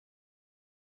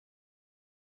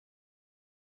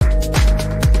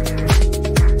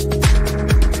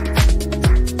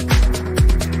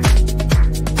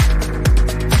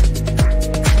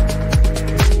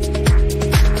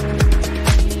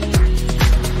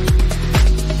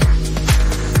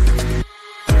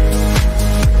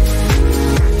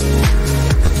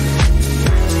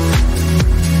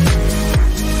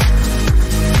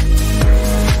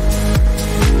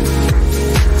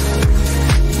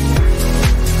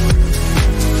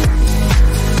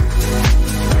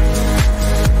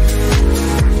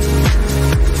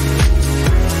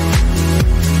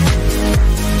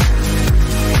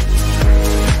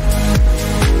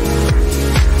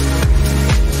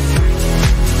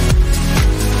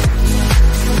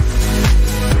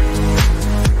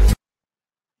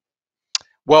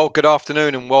Well, good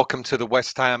afternoon and welcome to the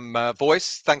West Ham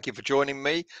Voice. Thank you for joining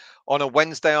me on a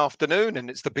Wednesday afternoon, and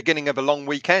it's the beginning of a long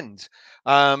weekend.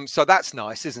 So that's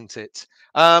nice, isn't it?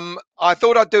 I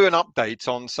thought I'd do an update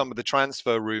on some of the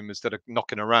transfer rumours that are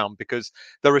knocking around because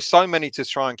there are so many to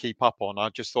try and keep up on. I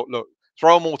just thought, look,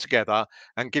 throw them all together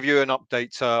and give you an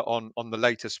update on the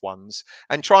latest ones,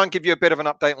 and try and give you a bit of an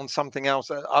update on something else,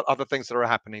 other things that are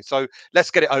happening. So let's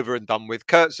get it over and done with.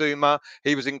 Kurt Zouma,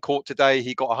 he was in court today.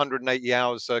 He got 180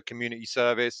 hours community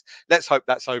service. Let's hope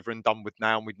that's over and done with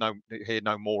now, and we hear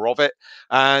no more of it.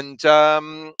 And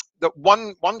the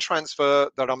one transfer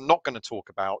that I'm not going to talk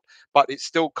about, but it's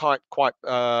still quite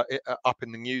up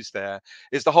in the news. There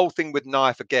is the whole thing with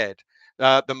Naif Aguerd.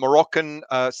 The Moroccan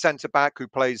centre back who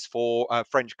plays for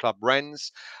French club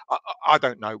Rennes. I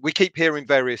don't know. We keep hearing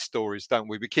various stories, don't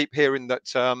we? We keep hearing that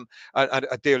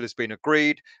a deal has been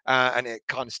agreed, and it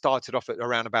kind of started off at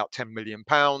around about £10 million,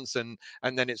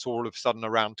 and then it's all of a sudden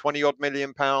around 20 odd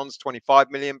 £million,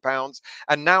 £25 million,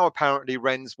 and now apparently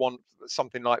Rennes want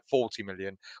something like 40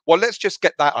 million. Well, let's just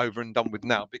get that over and done with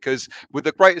now, because with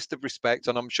the greatest of respect,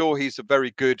 and I'm sure he's a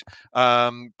very good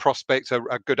prospect,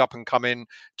 a good up and coming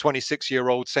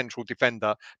 26-year-old central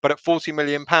defender, but at 40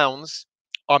 million pounds,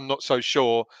 I'm not so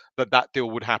sure that deal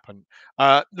would happen.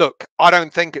 Look, I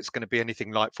don't think it's going to be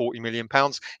anything like 40 million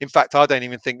pounds. In fact, I don't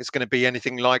even think it's going to be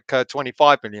anything like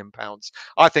 25 million pounds.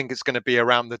 I think it's going to be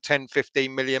around the 10,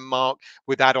 15 million mark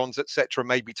with add-ons, etc.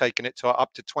 Maybe taking it to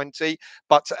up to 20.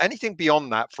 But anything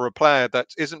beyond that for a player that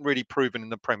isn't really proven in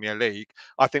the Premier League,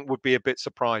 I think would be a bit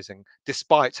surprising,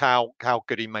 despite how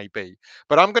good he may be.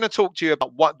 But I'm going to talk to you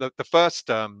about what the first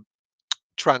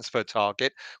transfer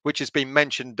target, which has been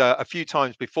mentioned a few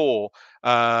times before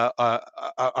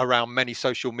around many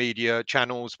social media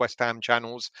channels, West Ham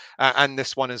channels, and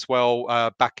this one as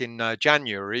well back in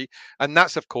January. And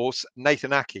that's, of course,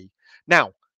 Nathan Ake.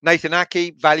 Now, Nathan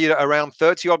Ake valued at around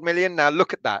 30 odd million. Now,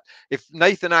 look at that. If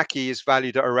Nathan Ake is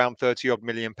valued at around 30 odd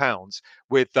million pounds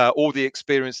with all the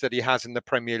experience that he has in the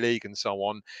Premier League and so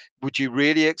on, would you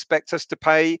really expect us to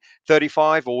pay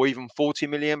 35 or even 40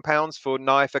 million pounds for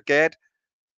Naif Aguerd?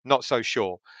 Not so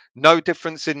sure. No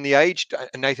difference in the age.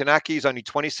 Nathan Ake is only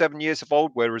 27 years of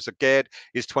old, whereas Aguerd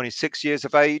is 26 years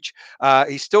of age.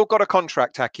 He's still got a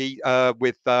contract, Ake,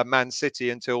 with Man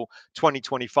City until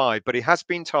 2025, but he has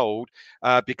been told,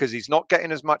 because he's not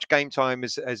getting as much game time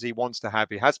as he wants to have,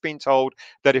 he has been told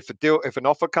that if an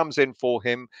offer comes in for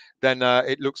him, then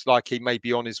it looks like he may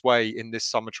be on his way in this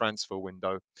summer transfer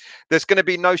window. There's going to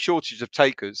be no shortage of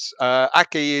takers.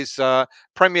 Ake is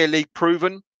Premier League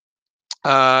proven.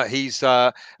 He's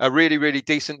a really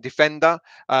decent defender,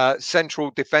 central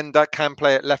defender, can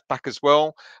play at left back as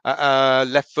well,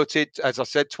 left-footed, as I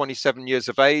said, 27 years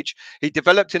of age. He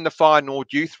developed in the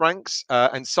Feyenoord youth ranks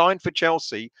and signed for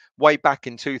Chelsea way back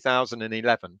in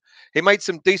 2011. He made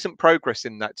some decent progress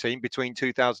in that team between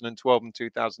 2012 and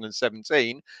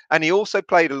 2017, and he also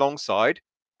played alongside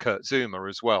Kurt Zouma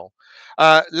as well.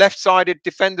 Left-sided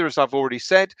defender, as I've already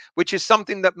said, which is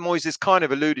something that Moyes has kind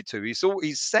of alluded to.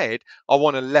 He's said, I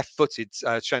want a left-footed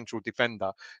central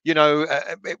defender.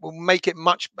 It will make it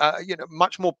much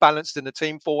more balanced in the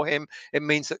team for him. It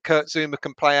means that Kurt Zouma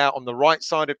can play out on the right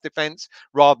side of defence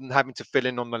rather than having to fill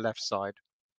in on the left side.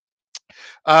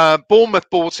 Bournemouth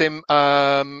bought him.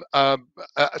 Bournemouth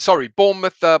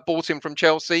bought him from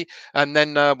Chelsea, and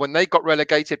then when they got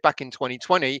relegated back in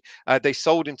 2020, they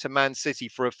sold him to Man City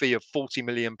for a fee of £40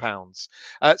 million.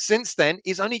 Since then,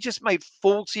 he's only just made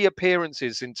 40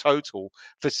 appearances in total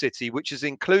for City, which has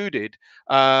included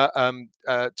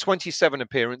 27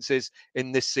 appearances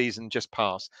in this season just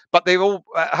past. But they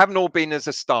haven't all been as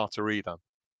a starter either.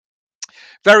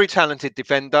 Very talented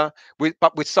defender,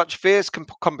 but with such fierce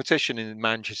competition in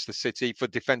Manchester City for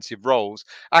defensive roles,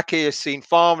 Ake has seen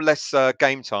far less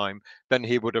game time than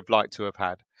he would have liked to have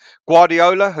had.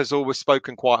 Guardiola has always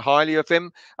spoken quite highly of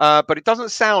him, but it doesn't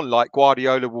sound like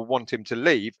Guardiola will want him to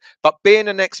leave. But being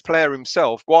an ex-player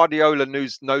himself, Guardiola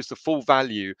knows the full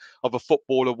value of a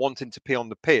footballer wanting to be on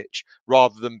the pitch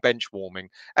rather than bench warming.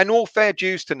 And all fair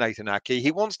dues to Nathan Ake,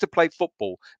 he wants to play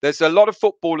football. There's a lot of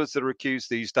footballers that are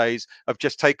accused these days of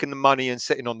just taking the money and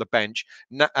sitting on the bench.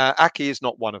 Ake is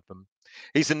not one of them.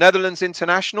 He's a Netherlands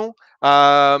international.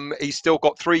 He's still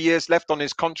got 3 years left on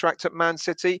his contract at Man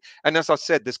City, and as I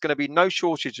said, there's going to be no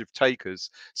shortage of takers.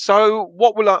 So,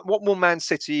 what will Man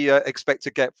City expect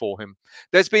to get for him?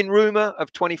 There's been rumour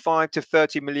of 25 to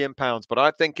 30 million pounds, but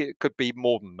I think it could be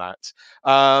more than that.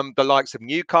 The likes of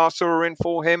Newcastle are in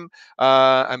for him,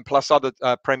 and plus other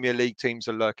Premier League teams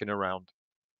are lurking around.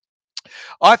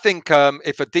 I think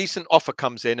if a decent offer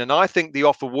comes in, and I think the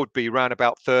offer would be around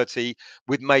about 30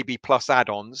 with maybe plus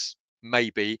add-ons,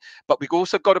 maybe, but we've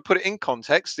also got to put it in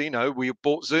context. You know, we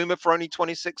bought Zuma for only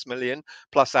 26 million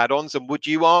plus add-ons, and would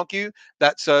you argue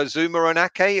that Zuma and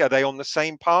Ake, are they on the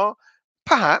same par?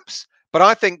 Perhaps. But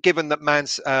I think, given that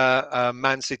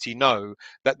Man City know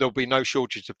that there'll be no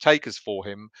shortage of takers for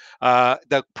him,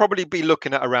 they'll probably be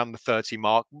looking at around the 30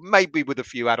 mark, maybe with a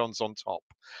few add-ons on top.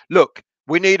 Look,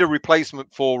 we need a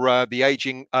replacement for the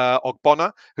aging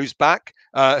Ogbonna, who's back,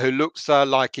 who looks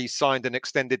like he's signed an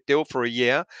extended deal for a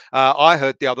year. I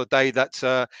heard the other day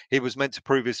that he was meant to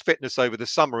prove his fitness over the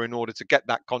summer in order to get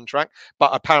that contract,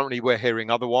 but apparently we're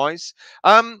hearing otherwise.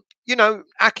 You know,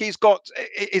 Aki's got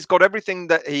he's got everything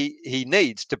that he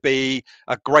needs to be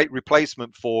a great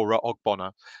replacement for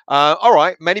Ogbonna. All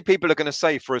right, many people are going to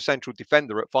say for a central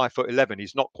defender at 5'11",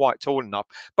 he's not quite tall enough,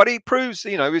 but he proves,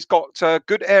 you know, he's got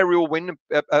good aerial win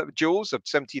duels of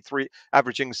 73,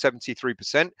 averaging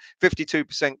 73%,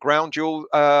 52% ground duel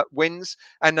wins,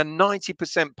 and a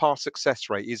 90% pass success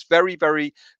rate. He's very,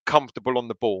 very comfortable on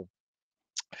the ball.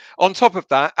 On top of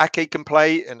that, Ake can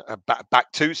play in a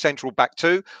back two, central back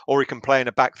two, or he can play in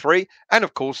a back three. And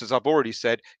of course, as I've already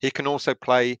said, he can also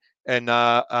play as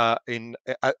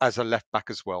a left back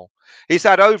as well. He's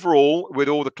had overall, with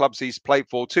all the clubs he's played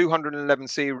for, 211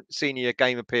 senior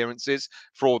game appearances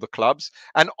for all the clubs,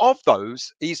 and of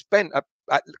those, he spent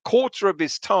a quarter of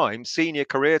his time, senior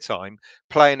career time,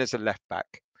 playing as a left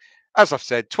back. As I've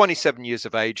said, 27 years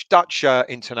of age, Dutch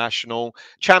international,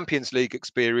 Champions League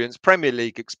experience, Premier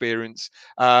League experience.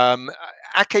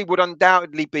 Ake would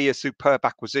undoubtedly be a superb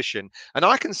acquisition, and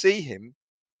I can see him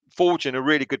forging a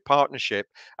really good partnership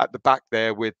at the back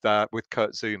there with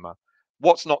Kurt Zuma.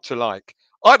 What's not to like?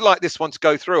 I'd like this one to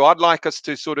go through. I'd like us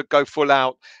to sort of go full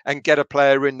out and get a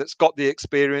player in that's got the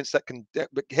experience, that can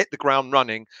hit the ground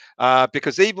running.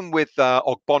 Because even with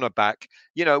Ogbonna back,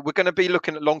 you know, we're going to be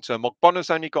looking at long term.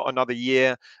 Ogbonna's only got another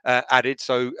year added,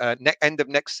 so end of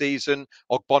next season,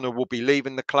 Ogbonna will be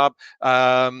leaving the club.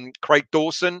 Craig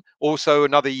Dawson also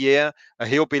another year.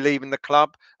 He'll be leaving the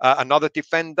club. Another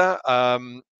defender.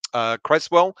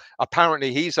 Creswell,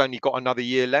 apparently he's only got another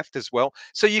year left as well.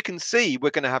 So you can see we're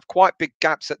going to have quite big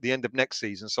gaps at the end of next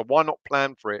season. So why not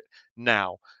plan for it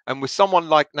now? And with someone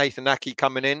like Nathan Ake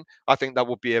coming in, I think that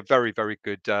will be a very, very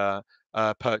good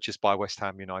purchase by West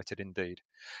Ham United indeed.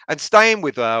 And staying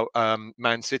with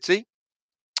Man City,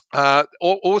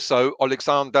 also,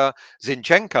 Oleksandr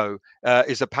Zinchenko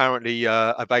is apparently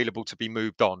available to be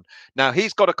moved on. Now,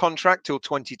 he's got a contract till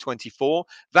 2024,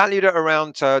 valued at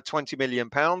around £20 million,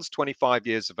 25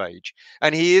 years of age.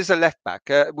 And he is a left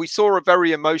back. We saw a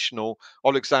very emotional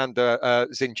Oleksandr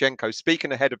Zinchenko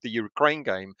speaking ahead of the Ukraine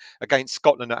game against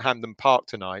Scotland at Hampden Park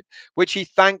tonight, which he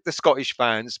thanked the Scottish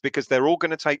fans because they're all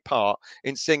going to take part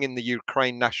in singing the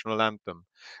Ukraine national anthem.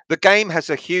 The game has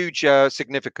a huge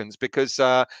significance because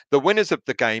the winners of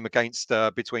the game against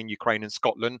between Ukraine and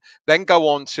Scotland then go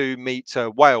on to meet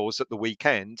Wales at the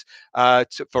weekend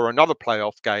for another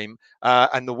playoff game,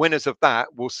 and the winners of that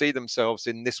will see themselves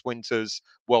in this winter's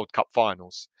World Cup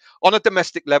finals. On a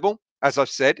domestic level, as I've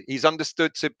said, he's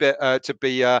understood to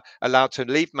be allowed to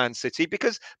leave Man City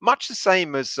because, much the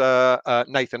same as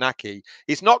Nathan Ake,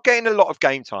 he's not getting a lot of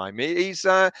game time. He's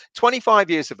 25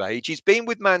 years of age. He's been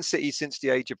with Man City since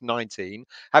the age of 19,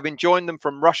 having joined them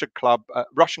from Russian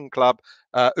club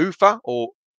Ufa or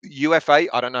UFA.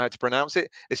 I don't know how to pronounce it.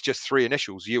 It's just three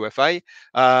initials, UFA.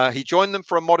 He joined them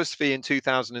for a modest fee in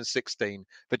 2016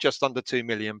 for just under £2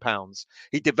 million.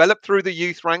 He developed through the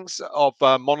youth ranks of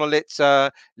Monolith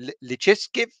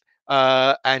Lychivskiv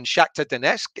and Shakhtar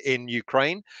Donetsk in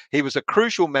Ukraine. He was a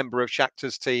crucial member of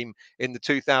Shakhtar's team in the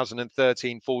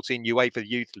 2013-14 UEFA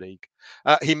Youth League.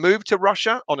 He moved to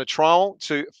Russia on a trial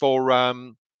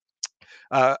for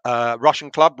Russian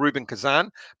club Rubin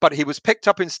Kazan, but he was picked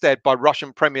up instead by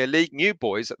Russian Premier League new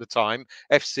boys at the time,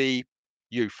 FC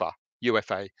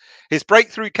UFA. His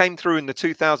breakthrough came through in the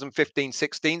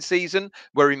 2015-16 season,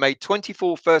 where he made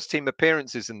 24 first-team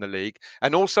appearances in the league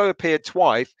and also appeared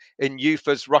twice in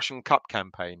UFA's Russian Cup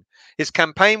campaign. His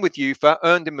campaign with UFA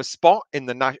earned him a spot in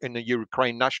the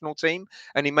Ukraine national team,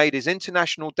 and he made his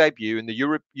international debut in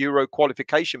the Euro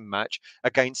qualification match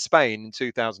against Spain in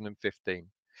 2015.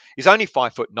 He's only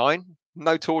 5'9",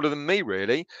 no taller than me,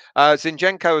 really.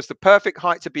 Zinchenko is the perfect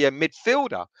height to be a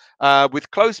midfielder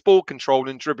with close ball control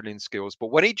and dribbling skills.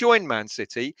 But when he joined Man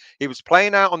City, he was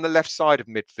playing out on the left side of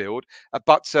midfield,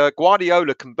 but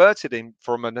Guardiola converted him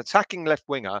from an attacking left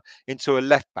winger into a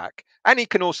left back. And he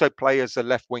can also play as a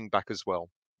left wing back as well.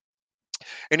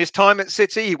 In his time at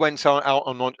City, he went out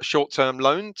on a short-term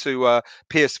loan to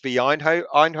PSV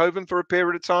Eindhoven for a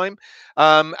period of time,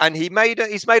 and he's made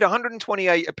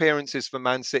 128 appearances for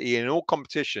Man City in all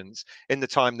competitions in the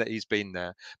time that he's been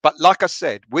there. But like I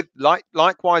said,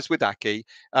 likewise with Aki,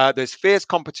 there's fierce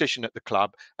competition at the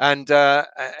club, and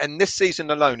this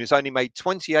season alone, he's only made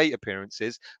 28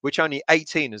 appearances, which only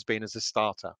 18 has been as a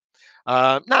starter.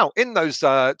 Now, in those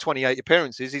 28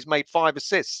 appearances, he's made 5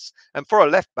 assists. And for a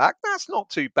left back, that's not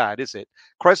too bad, is it?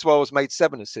 Cresswell has made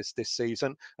 7 assists this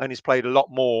season, and he's played a lot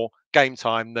more game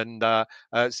time than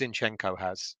Zinchenko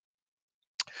has.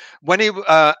 When he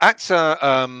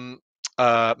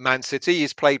at Man City,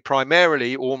 he's played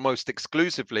primarily, almost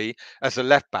exclusively, as a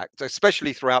left back,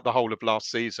 especially throughout the whole of last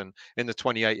season in the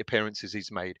 28 appearances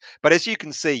he's made. But as you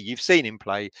can see, you've seen him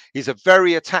play. He's a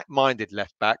very attack-minded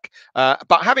left back.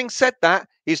 But having said that,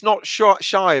 he's not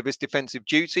shy of his defensive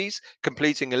duties,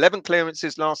 completing 11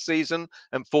 clearances last season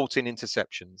and 14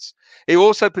 interceptions. He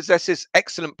also possesses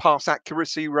excellent pass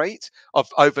accuracy rate of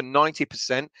over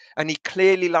 90%, and he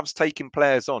clearly loves taking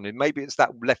players on. And maybe it's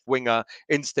that left winger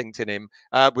instinct in him,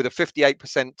 with a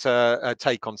 58%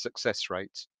 take on success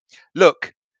rate.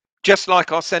 Look, just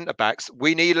like our centre backs,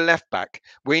 we need a left back.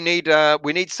 We need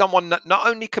someone that not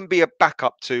only can be a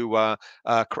backup to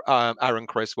Aaron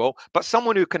Cresswell, but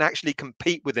someone who can actually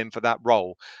compete with him for that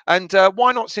role. And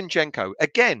why not Zinchenko?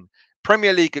 Again,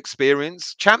 Premier League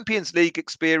experience, Champions League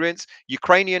experience,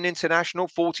 Ukrainian international,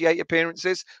 48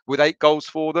 appearances with 8 goals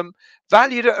for them,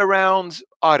 valued at around,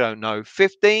 I don't know,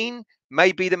 15,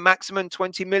 maybe the maximum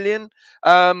 20 million.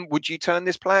 Would you turn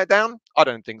this player down? I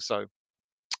don't think so.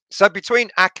 So between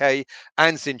Ake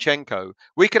and Zinchenko,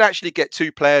 we could actually get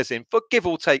 2 players in for give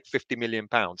or take £50 million.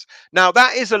 Now,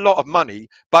 that is a lot of money,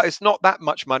 but it's not that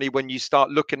much money when you start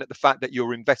looking at the fact that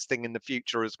you're investing in the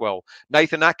future as well.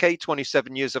 Nathan Ake,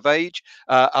 27 years of age.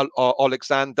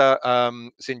 Oleksandr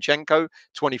Zinchenko,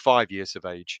 25 years of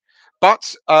age.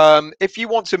 But if you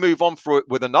want to move on for it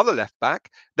with another left back,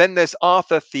 then there's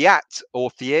Arthur Theate or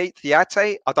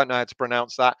Theate. I don't know how to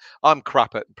pronounce that. I'm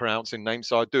crap at pronouncing names,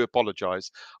 so I do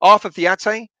apologise. Arthur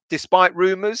Theate, despite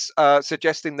rumours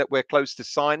suggesting that we're close to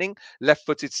signing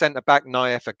left-footed centre-back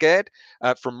Naif Aguerd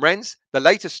from Rennes, the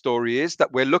latest story is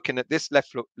that we're looking at this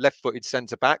left-footed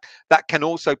centre-back that can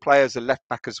also play as a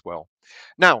left-back as well.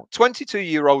 Now,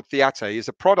 22-year-old Theate is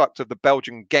a product of the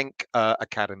Belgian Genk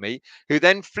Academy, who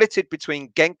then flitted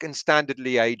between Genk and Standard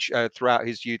Liège throughout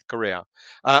his youth career,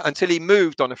 until he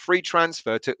moved on a free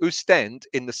transfer to Ostend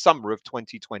in the summer of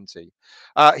 2020.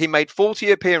 He made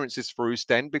 40 appearances for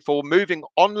Ostend before moving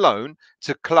on loan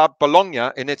to Club Bologna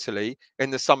in Italy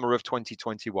in the summer of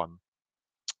 2021.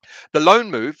 The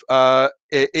loan move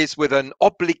is with an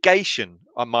obligation,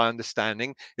 on my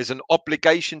understanding, is an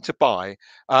obligation to buy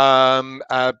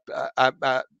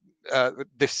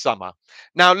this summer.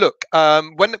 Now, look,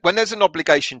 when there's an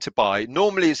obligation to buy,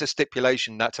 normally is a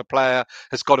stipulation that a player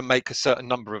has got to make a certain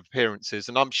number of appearances,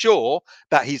 and I'm sure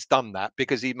that he's done that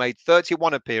because he made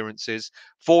 31 appearances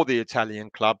for the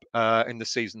Italian club in the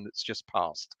season that's just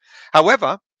passed.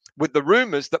 However, with the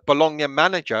rumours that Bologna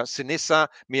manager Sinisa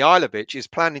Mihailovic is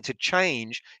planning to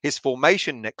change his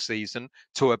formation next season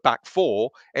to a back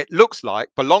 4, it looks like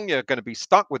Bologna are going to be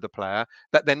stuck with a player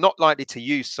that they're not likely to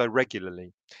use so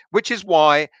regularly, which is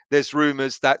why there's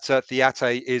rumours that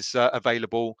Theate is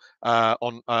available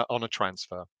on a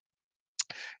transfer.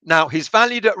 Now, he's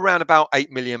valued at around about £8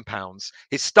 million.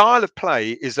 His style of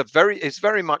play is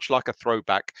very much like a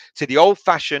throwback to the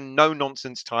old-fashioned,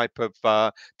 no-nonsense type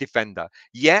of defender.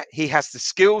 Yet he has the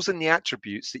skills and the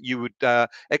attributes that you would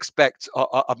expect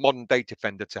a modern-day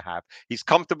defender to have. He's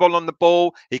comfortable on the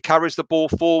ball. He carries the ball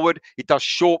forward. He does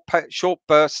short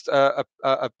bursts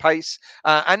of pace,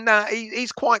 and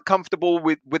he's quite comfortable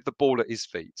with the ball at his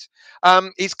feet.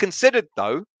 He's considered,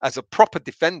 though, as a proper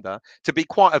defender, to be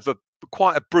quite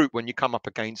a brute when you come up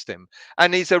against him,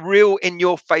 and he's a real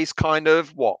in-your-face kind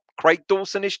of Craig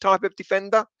Dawson-ish type of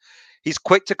defender. He's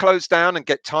quick to close down and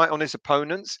get tight on his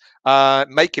opponents,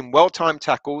 making well-timed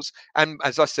tackles, and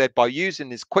as I said, by using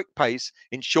his quick pace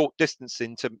in short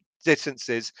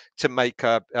distances to make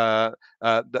to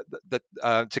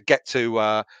get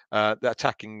to the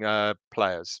attacking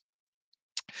players.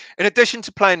 In addition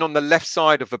to playing on the left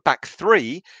side of a back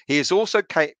 3, he is also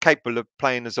capable of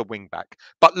playing as a wing back.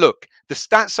 But look, the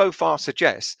stats so far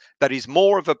suggest that he's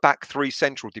more of a back 3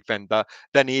 central defender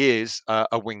than he is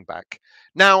a wing back.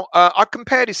 Now, I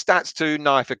compared his stats to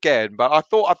Naif again, but I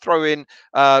thought I'd throw in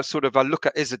sort of a look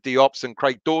at Issa Diop's and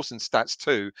Craig Dawson's stats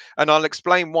too, and I'll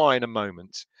explain why in a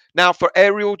moment. Now, for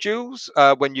aerial duels,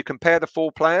 when you compare the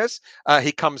four players,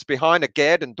 he comes behind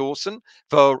Aguerd and Dawson.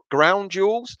 For ground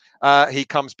duels, he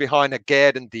comes behind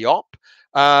Aguerd and Diop.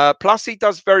 Plus, he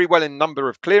does very well in number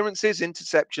of clearances,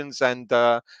 interceptions,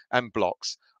 and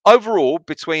blocks. Overall,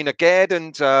 between Aguerd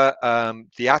and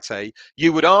Theate,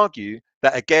 you would argue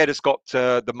that Aguerd has got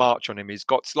the march on him. He's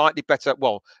got slightly better,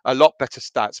 well, a lot better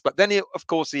stats. But then, of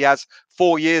course, he has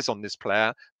 4 years on this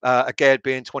player, Aguerd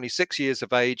being 26 years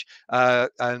of age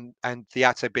and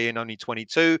Theate being only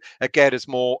 22. Aguerd has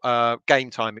more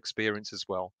game time experience as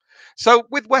well. So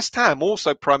with West Ham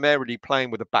also primarily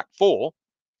playing with a back four,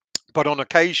 but on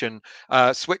occasion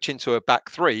switching to a back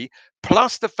three,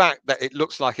 plus the fact that it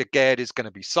looks like Aguerd is going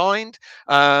to be signed.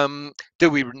 Do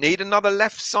we need another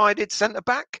left-sided centre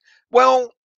back?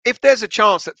 Well, if there's a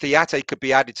chance that Theate could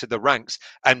be added to the ranks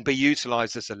and be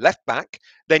utilised as a left back,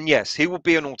 then yes, he will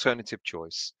be an alternative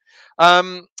choice.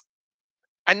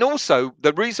 And also,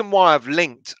 the reason why I've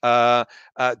linked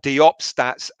Diop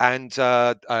stats and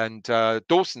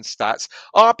Dawson's stats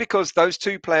are because those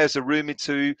two players are rumoured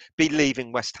to be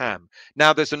leaving West Ham.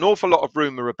 Now, there's an awful lot of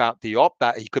rumour about Diop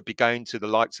that he could be going to the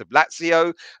likes of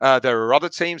Lazio. There are other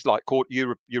teams like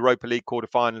Europa League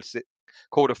quarterfinalist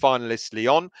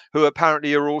Lyon, who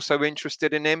apparently are also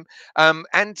interested in him.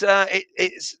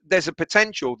 There's a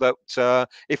potential that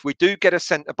if we do get a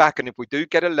centre back and if we do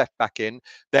get a left back in,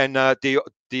 then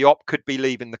Diop could be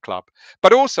leaving the club.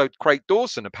 But also, Craig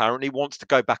Dawson apparently wants to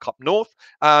go back up north.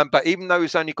 But even though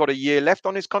he's only got a year left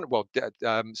on his contract, well,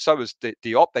 so has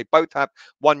Diop. They both have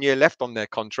 1 year left on their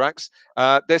contracts.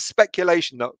 There's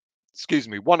speculation that, excuse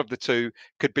me, one of the two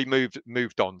could be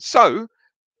moved on. So,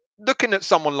 looking at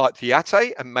someone like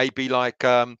Theate and maybe like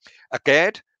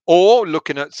Aguerd, or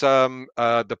looking at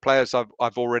the players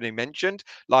I've already mentioned,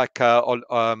 like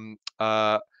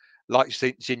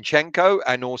Zinchenko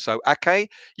and also Ake,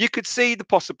 you could see the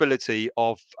possibility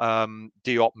of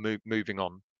Diop moving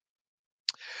on.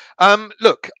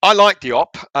 Look, I like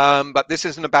Diop, but this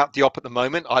isn't about Diop at the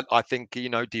moment. I think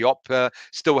Diop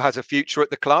still has a future at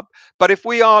the club. But if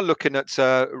we are looking at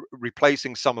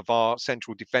replacing some of our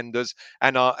central defenders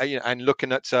and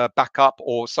looking at backup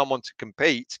or someone to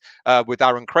compete with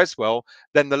Aaron Creswell,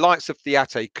 then the likes of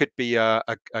Theate could be a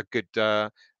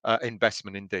good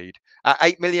investment indeed. At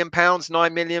 £8 million,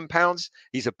 £9 million,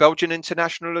 he's a Belgian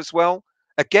international as well.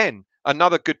 Again,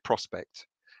 another good prospect.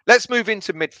 Let's move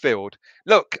into midfield.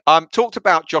 Look, I talked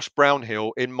about Josh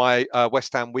Brownhill in my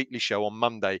West Ham Weekly show on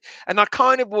Monday, and I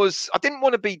didn't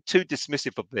want to be too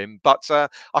dismissive of him, but I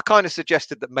kind of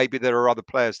suggested that maybe there are other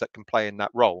players that can play in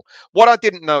that role. What I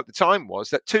didn't know at the time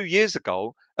was that 2 years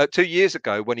ago,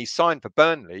 when he signed for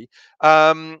Burnley,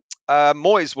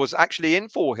 Moyes was actually in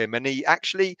for him, and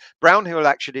Brownhill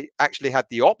actually had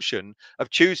the option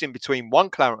of choosing between one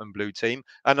claret and blue team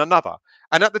and another.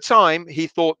 And at the time, he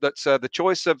thought that the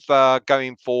choice of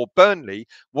going for Burnley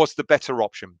was the better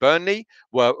option. Burnley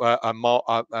were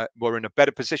in a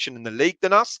better position in the league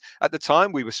than us at the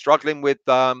time. We were struggling with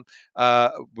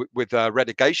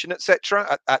relegation,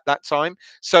 etc. At that time.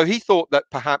 So he thought that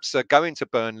perhaps going to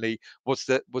Burnley was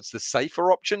the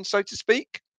safer option, so to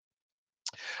speak.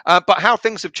 But how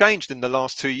things have changed in the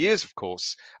last 2 years, of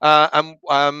course, and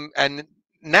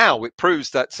now it proves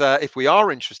that if we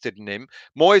are interested in him,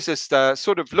 Moyes is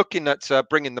sort of looking at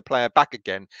bringing the player back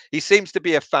again. He seems to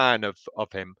be a fan of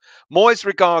him. Moyes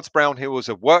regards Brownhill as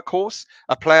a workhorse,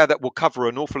 a player that will cover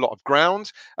an awful lot of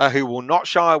ground, who will not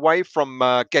shy away from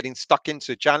getting stuck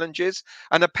into challenges,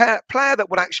 and a player that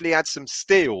would actually add some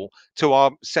steel to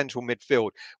our central midfield.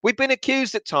 We've been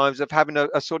accused at times of having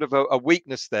a sort of a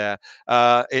weakness there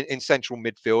in central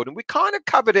midfield, and we kind of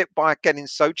covered it by getting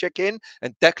Souček in,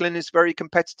 and Declan is very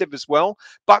competitive as well.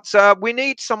 But we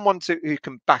need someone who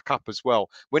can back up as well.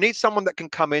 We need someone that can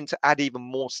come in to add even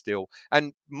more steel.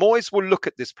 And Moyes will look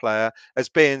at this player as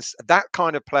being that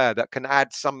kind of player that can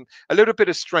add a little bit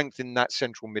of strength in that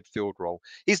central midfield role.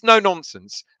 He's no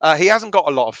nonsense. He hasn't got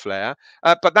a lot of flair,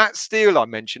 but that steel I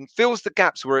mentioned fills the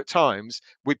gaps where at times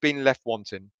we've been left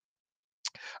wanting.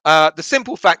 The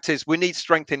simple fact is we need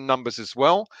strength in numbers as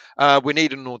well. We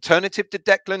need an alternative to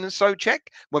Declan and Souček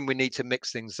when we need to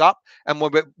mix things up, and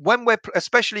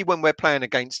especially when we're playing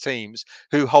against teams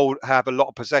who have a lot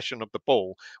of possession of the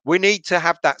ball, we need to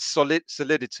have that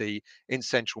solidity in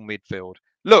central midfield.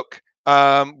 Look,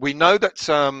 we know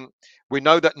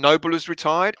that Noble is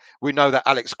retired. We know that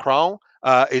Alex Kral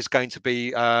is going to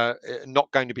be not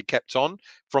going to be kept on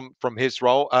from his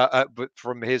role, but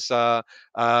from his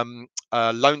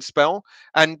loan spell.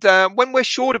 And when we're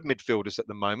short of midfielders at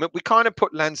the moment, we kind of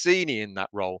put Lanzini in that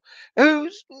role, who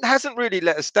hasn't really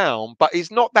let us down, but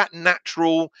he's not that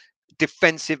natural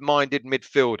defensive-minded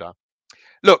midfielder.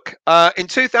 Look, in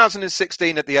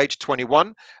 2016, at the age of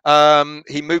 21,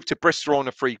 he moved to Bristol on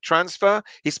a free transfer.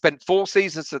 He spent 4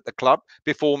 seasons at the club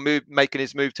before making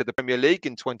his move to the Premier League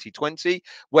in 2020,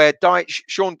 where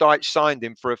Sean Dyche signed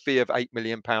him for a fee of £8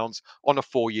 million on a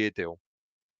 4-year deal.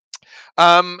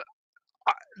 Um,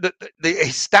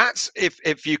 his stats,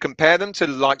 if you compare them to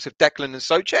the likes of Declan and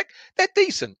Souček, they're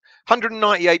decent.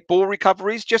 198 ball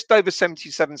recoveries, just over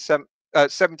 77%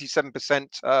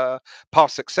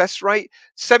 pass success rate,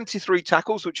 73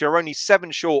 tackles, which are only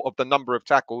 7 short of the number of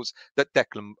tackles that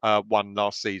Declan won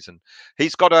last season.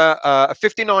 He's got a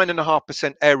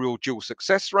 59.5% aerial dual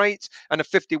success rate and a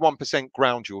 51%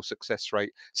 ground dual success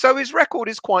rate. So his record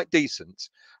is quite decent.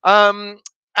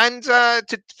 And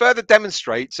to further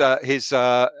demonstrate his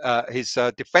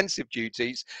defensive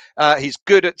duties, he's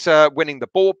good at winning the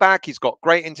ball back. He's got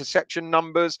great interception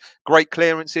numbers, great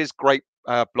clearances, great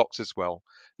blocks as well.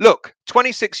 Look,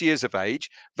 26 years of age,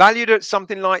 valued at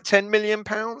something like £10 million.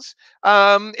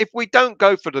 If we don't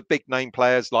go for the big name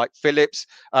players like Phillips,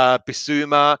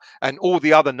 Bissouma, and all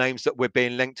the other names that we're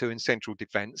being linked to in central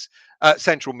defence,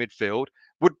 central midfield,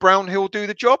 would Brownhill do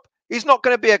the job? He's not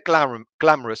going to be a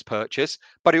glamorous purchase,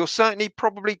 but he'll certainly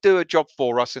probably do a job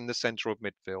for us in the centre of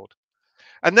midfield.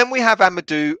 And then we have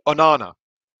Amadu Onana,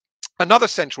 another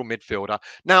central midfielder.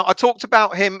 Now, I talked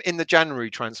about him in the January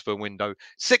transfer window.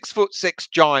 6'6"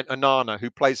 giant Onana,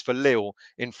 who plays for Lille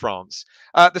in France.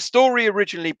 The story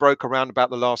originally broke around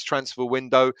about the last transfer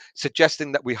window,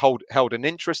 suggesting that we held an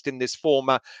interest in this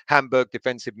former Hamburg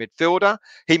defensive midfielder.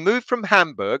 He moved from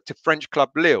Hamburg to French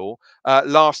club Lille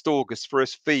last August for a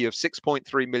fee of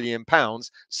 £6.3 million,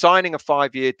 signing a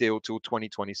 5-year deal till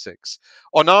 2026.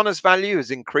 Onana's value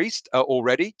has increased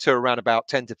already to around about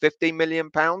 10 to 15 million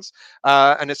pounds.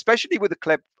 And especially with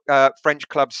the French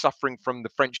clubs suffering from the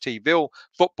French TV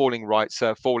footballing rights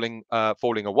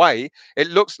falling away, it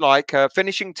looks like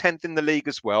finishing 10th in the league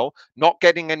as well, not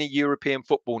getting any European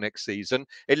football next season.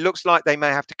 It looks like they may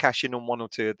have to cash in on 1 or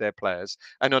 2 of their players,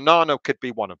 and Onana could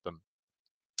be one of them.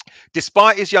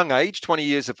 Despite his young age, 20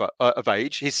 years of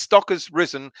age, his stock has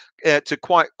risen to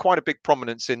quite a big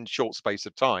prominence in short space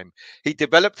of time. He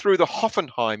developed through the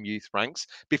Hoffenheim youth ranks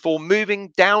before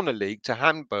moving down a league to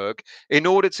Hamburg in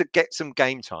order to get some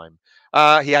game time.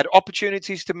 He had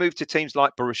opportunities to move to teams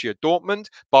like Borussia Dortmund.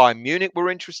 Bayern Munich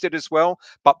were interested as well.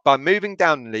 But by moving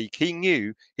down the league, he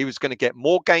knew he was going to get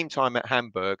more game time at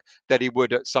Hamburg than he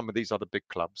would at some of these other big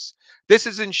clubs. This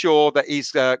has ensured that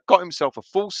he's got himself a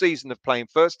full season of playing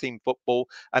first-team football,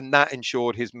 and that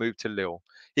ensured his move to Lille.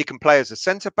 He can play as a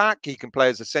centre-back. He can play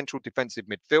as a central defensive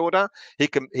midfielder.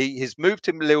 His move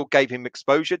to Lille gave him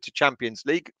exposure to Champions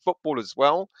League football as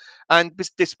well. And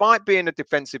despite being a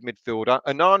defensive midfielder,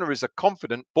 Onana is a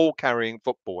confident ball-carrying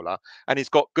footballer, and he's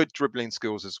got good dribbling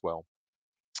skills as well.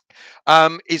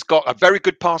 He's got a very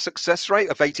good pass success rate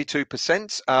of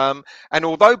 82%. And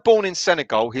although born in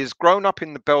Senegal, he has grown up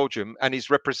in Belgium and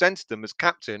he's represented them as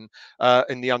captain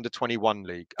in the under-21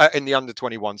 league, in the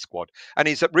under-21 squad. And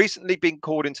he's recently been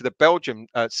called into the Belgium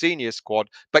senior squad,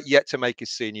 but yet to make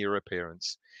his senior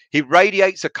appearance. He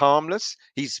radiates a calmness.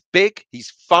 He's big, he's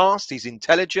fast, he's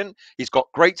intelligent, he's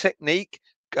got great technique,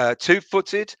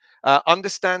 two-footed,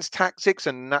 understands tactics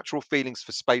and natural feelings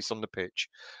for space on the pitch.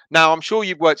 Now, I'm sure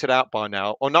you've worked it out by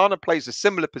now. Onana plays a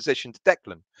similar position to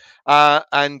Declan.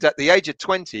 And at the age of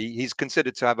 20, he's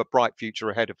considered to have a bright future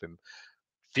ahead of him.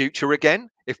 Future again,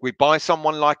 if we buy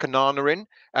someone like Onana in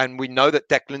and we know that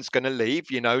Declan's going to leave,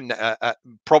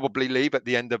 probably leave at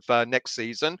the end of next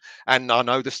season, and I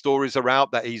know the stories are out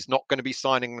that he's not going to be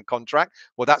signing the contract,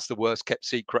 well, that's the worst kept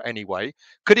secret anyway.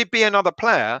 Could it be another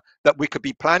player that we could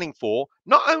be planning for,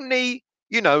 not only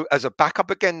as a backup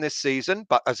again this season,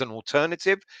 but as an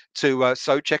alternative to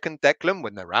Souček and Declan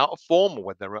when they're out of form or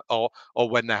when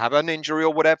when they have an injury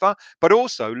or whatever, but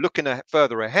also looking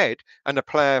further ahead and a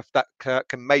player that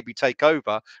can maybe take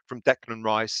over from Declan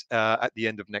Rice at the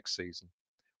end of next season.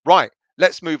 Right.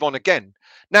 Let's move on again.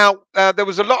 Now, there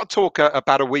was a lot of talk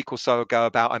about a week or so ago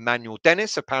about Emmanuel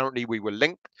Dennis. Apparently, we were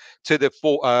linked to the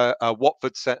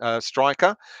Watford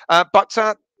striker, but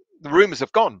the rumours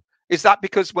have gone. Is that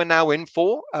because we're now in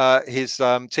for his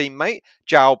teammate,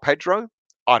 Joao Pedro?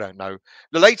 I don't know.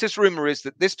 The latest rumour is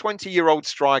that this 20-year-old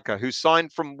striker who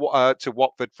signed to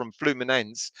Watford from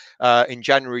Fluminense in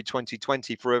January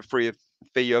 2020 for a fee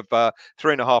of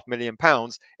 £3.5 million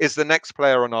is the next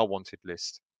player on our wanted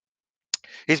list.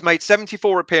 He's made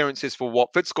 74 appearances for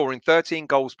Watford, scoring 13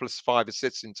 goals plus 5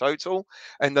 assists in total.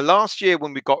 And the last year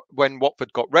when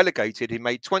Watford got relegated, he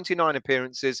made 29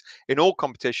 appearances in all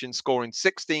competitions, scoring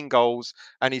 16 goals,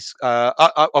 and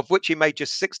of which he made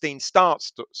just 16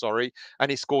 starts. Sorry,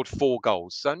 and he scored 4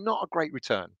 goals. So not a great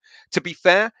return. To be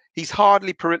fair, he's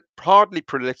hardly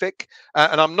prolific,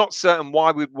 and I'm not certain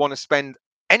why we'd want to spend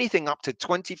anything up to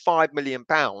 25 million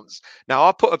pounds. Now,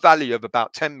 I'll put a value of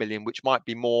about 10 million, which might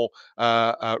be more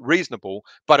reasonable.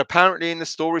 But apparently, in the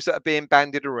stories that are being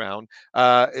bandied around,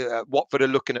 Watford are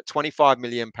looking at 25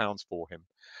 million pounds for him.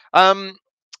 Um,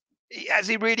 has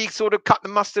he really sort of cut the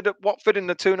mustard at Watford in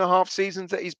the 2.5 seasons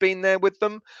that he's been there with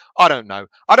them? I don't know.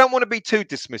 I don't want to be too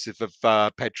dismissive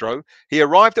of Pedro. He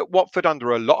arrived at Watford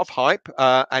under a lot of hype,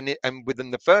 and within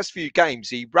the first few games,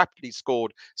 he rapidly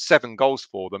scored 7 goals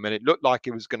for them, and it looked like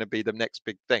it was going to be the next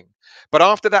big thing. But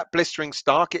after that blistering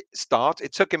start,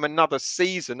 it took him another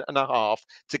season and a half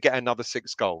to get another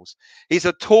 6 goals. He's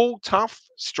a tall, tough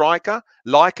striker,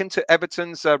 likened to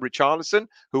Everton's Richarlison,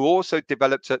 who also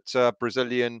developed at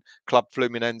Brazilian club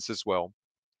Fluminense as well.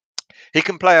 He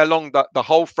can play along the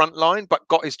whole front line, but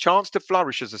got his chance to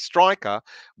flourish as a striker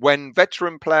when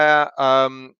veteran player,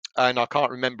 and I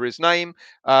can't remember his name,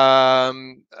 got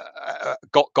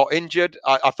injured.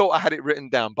 I thought I had it written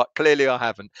down, but clearly I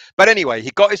haven't. But anyway,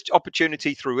 he got his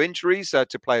opportunity through injuries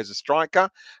to play as a striker,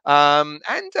 and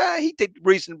he did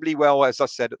reasonably well, as I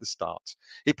said at the start.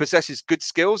 He possesses good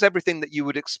skills, everything that you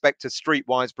would expect a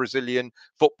streetwise Brazilian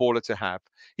footballer to have.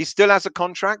 He still has a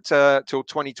contract till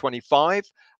 2025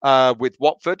 with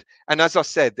Watford. And as I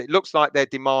said, it looks like they're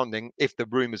demanding, if the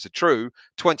rumours are true,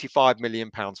 25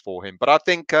 million pounds for him. But I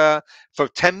think for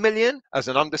 10 million as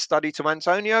an understudy to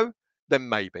Antonio, then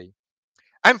maybe.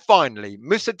 And finally,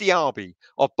 Moussa Diaby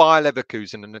of Bayer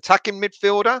Leverkusen, an attacking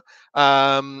midfielder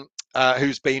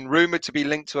who's been rumoured to be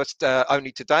linked to us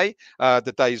only today.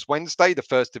 The day is Wednesday, the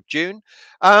 1st of June.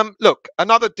 Look,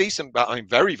 another decent, I mean,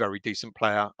 very, very decent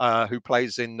player who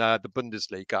plays in the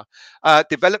Bundesliga.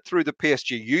 Developed through the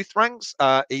PSG youth ranks.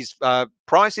 His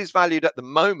price is valued at the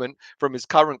moment from his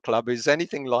current club is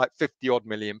anything like 50 odd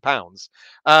million pounds.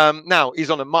 Now,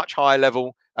 he's on a much higher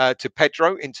level to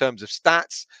Pedro in terms of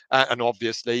stats and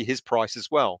obviously his price as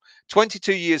well.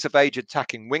 22 years of age,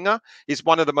 attacking winger, is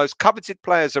one of the most coveted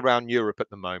players around Europe at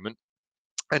the moment.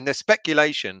 And there's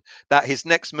speculation that his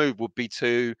next move would be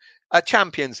to a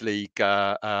Champions League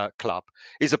club.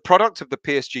 He's a product of the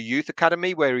PSG Youth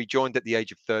Academy, where he joined at the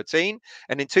age of 13.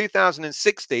 And in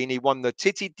 2016, he won the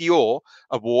Theate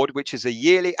Award, which is a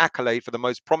yearly accolade for the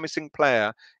most promising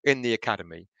player in the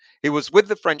academy. He was with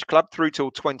the French club through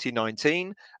till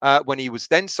 2019, when he was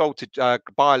then sold to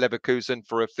Bayer Leverkusen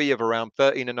for a fee of around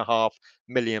 £13.5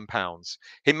 million.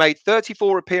 He made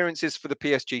 34 appearances for the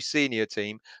PSG senior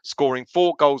team, scoring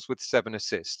 4 goals with 7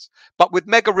 assists. But with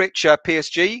mega rich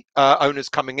PSG owners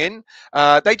coming in,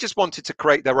 they just wanted to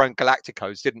create their own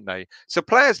Galacticos, didn't they? So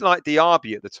players like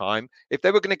Diaby at the time, if they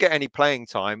were going to get any playing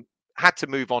time, had to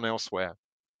move on elsewhere.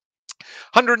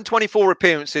 124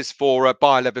 appearances for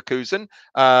Bayer Leverkusen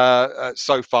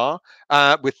so far,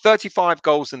 with 35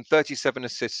 goals and 37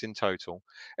 assists in total.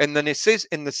 In the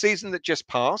season that just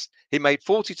passed, he made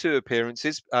 42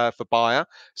 appearances for Bayer,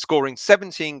 scoring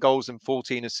 17 goals and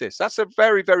 14 assists. That's a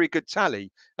very, very good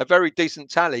tally, a very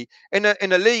decent tally in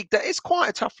a league that is quite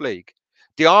a tough league.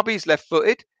 Diaby's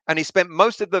left-footed, and he spent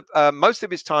most of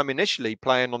his time initially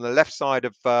playing on the left side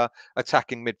of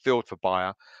attacking midfield for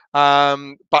Bayer,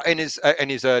 but in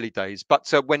his early days. But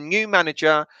when new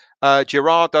manager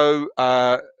Gerardo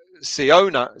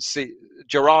Sione,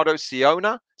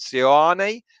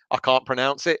 I can't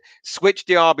pronounce it, switched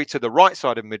Diaby to the right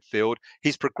side of midfield,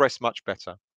 he's progressed much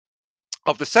better.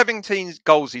 Of the 17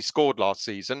 goals he scored last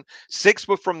season, 6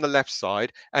 were from the left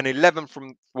side and 11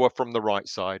 were from the right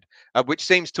side, which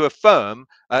seems to affirm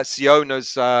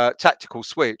Siona's tactical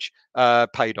switch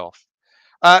paid off.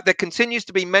 There continues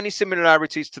to be many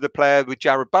similarities to the player with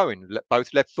Jared Bowen,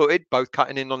 both left-footed, both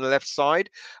cutting in on the left side.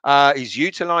 He's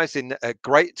utilised to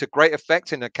great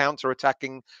effect in a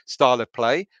counter-attacking style of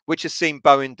play, which has seen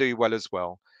Bowen do well as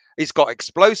well. He's got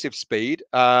explosive speed,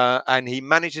 and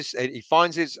he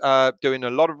finds his doing a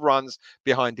lot of runs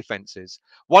behind defences.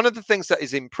 One of the things that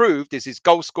is improved is his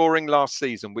goal scoring last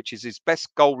season, which is his best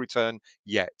goal return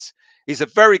yet. He's a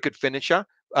very good finisher,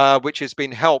 which has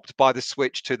been helped by the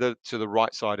switch to the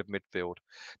right side of midfield.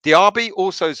 Diaby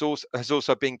has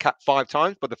also been capped 5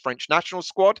 times by the French national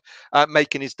squad,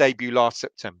 making his debut last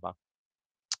September.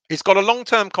 He's got a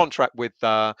long-term contract with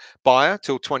Bayer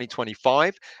till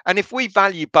 2025, and if we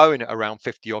value Bowen at around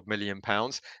 50 odd million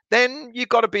pounds, then you've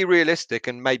got to be realistic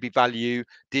and maybe value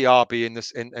Diaby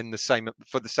in the same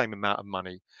for the same amount of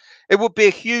money. It would be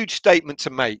a huge statement to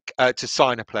make to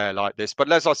sign a player like this, but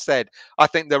as I said, I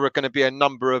think there are going to be a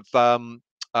number of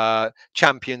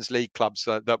Champions League clubs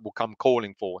that will come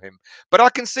calling for him. But I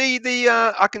can see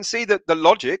that the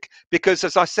logic, because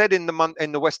as I said in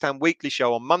the West Ham Weekly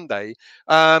show on Monday,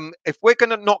 if we're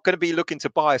not going to be looking to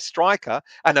buy a striker,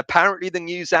 and apparently the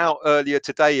news out earlier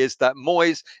today is that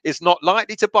Moyes is not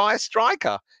likely to buy a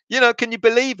striker. Can you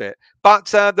believe it? But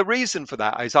the reason for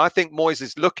that is I think Moyes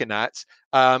is looking at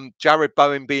Jared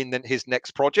Bowen being his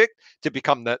next project to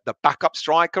become the backup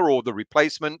striker or the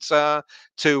replacement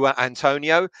to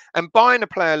Antonio, and buying a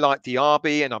player like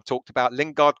Diaby, and I've talked about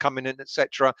Lingard coming in,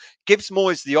 etc., gives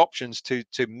Moyes the options to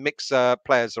mix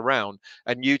players around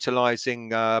and utilising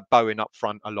Bowen up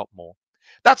front a lot more.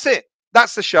 That's it.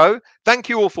 That's the show. Thank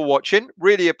you all for watching.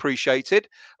 Really appreciate it.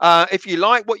 If you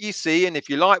like what you see and if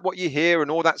you like what you hear and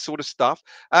all that sort of stuff,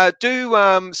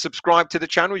 do subscribe to the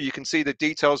channel. You can see the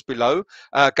details below.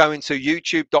 Go into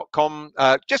youtube.com.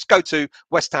 Just go to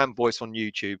West Ham Voice on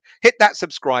YouTube. Hit that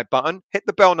subscribe button. Hit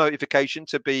the bell notification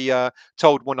to be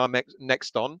told when I'm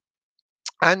next on.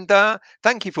 And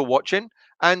thank you for watching.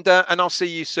 And I'll see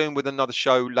you soon with another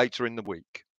show later in the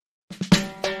week.